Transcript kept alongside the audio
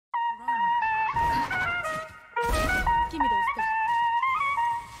me those back.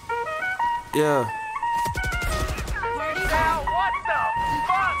 Yeah.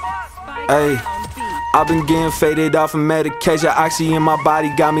 Hey, I've been getting faded off of medication. Oxy in my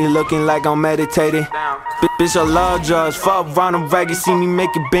body got me looking like I'm meditating. Bitch, I love drugs. Fuck Ronald Reagan. See me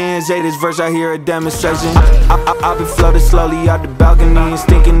making bands. Hey, this verse I hear a demonstration. I've been floating slowly out the balcony and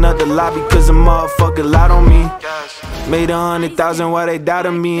stinking up the lobby cause a motherfucker lied on me. Made 100,000 while they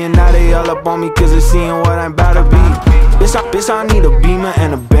doubted me, and now they all up on me cause they seeing what I'm about to be. Bitch, I need a Beamer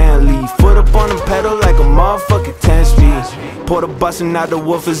and a Bentley. Foot up on the pedal like a motherfucking 10-speed. Pour the bustin' out the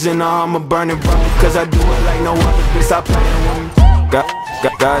woofers in the armor burning cause I do it like no other bitch. Stop playing with me.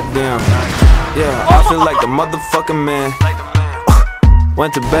 Goddamn. Yeah, I feel like the motherfucking man.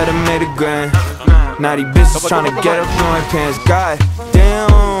 Went to bed and made a grand. Now these bitches tryna get up in my pants. God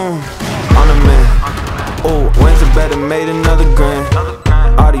damn, on a man. Oh, went to bed and made another grand.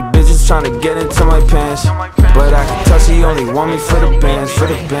 All these bitches tryna get into my pants, but I can tell she only want me for the bands, for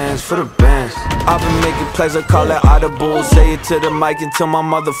the bands, for the bands. I've been making plays, I call it audible. Say it to the mic until my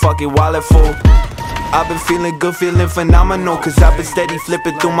motherfucking wallet full. I've been feeling good, feeling phenomenal, cause I've been steady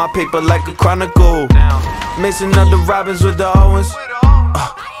flipping through my paper like a chronicle. Mixing up the Robins with the Owens.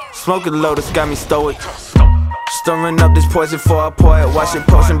 Smoking Lotus got me stoic. Stirring up this poison for a poet. Watch it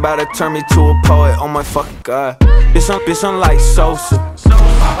potion about to turn me to a poet. Oh my fucking god. Bitch, I'm like Sosa.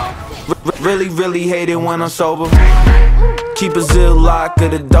 Really hate it when I'm sober. Keep a Ziploc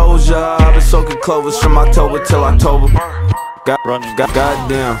of the Doja. I've been soaking clovers from October till October.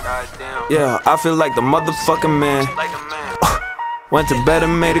 Goddamn. Yeah, I feel like the motherfucking man. Went to bed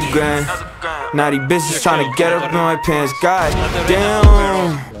and made a grand. Now these bitches tryna get up in my pants. God damn,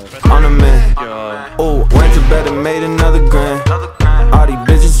 on a man. Oh, went to bed and made another grand. All these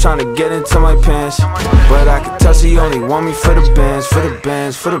bitches tryna get into my pants, but I can tell she only want me for the bands, for the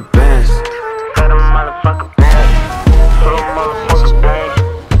bands, for the bands.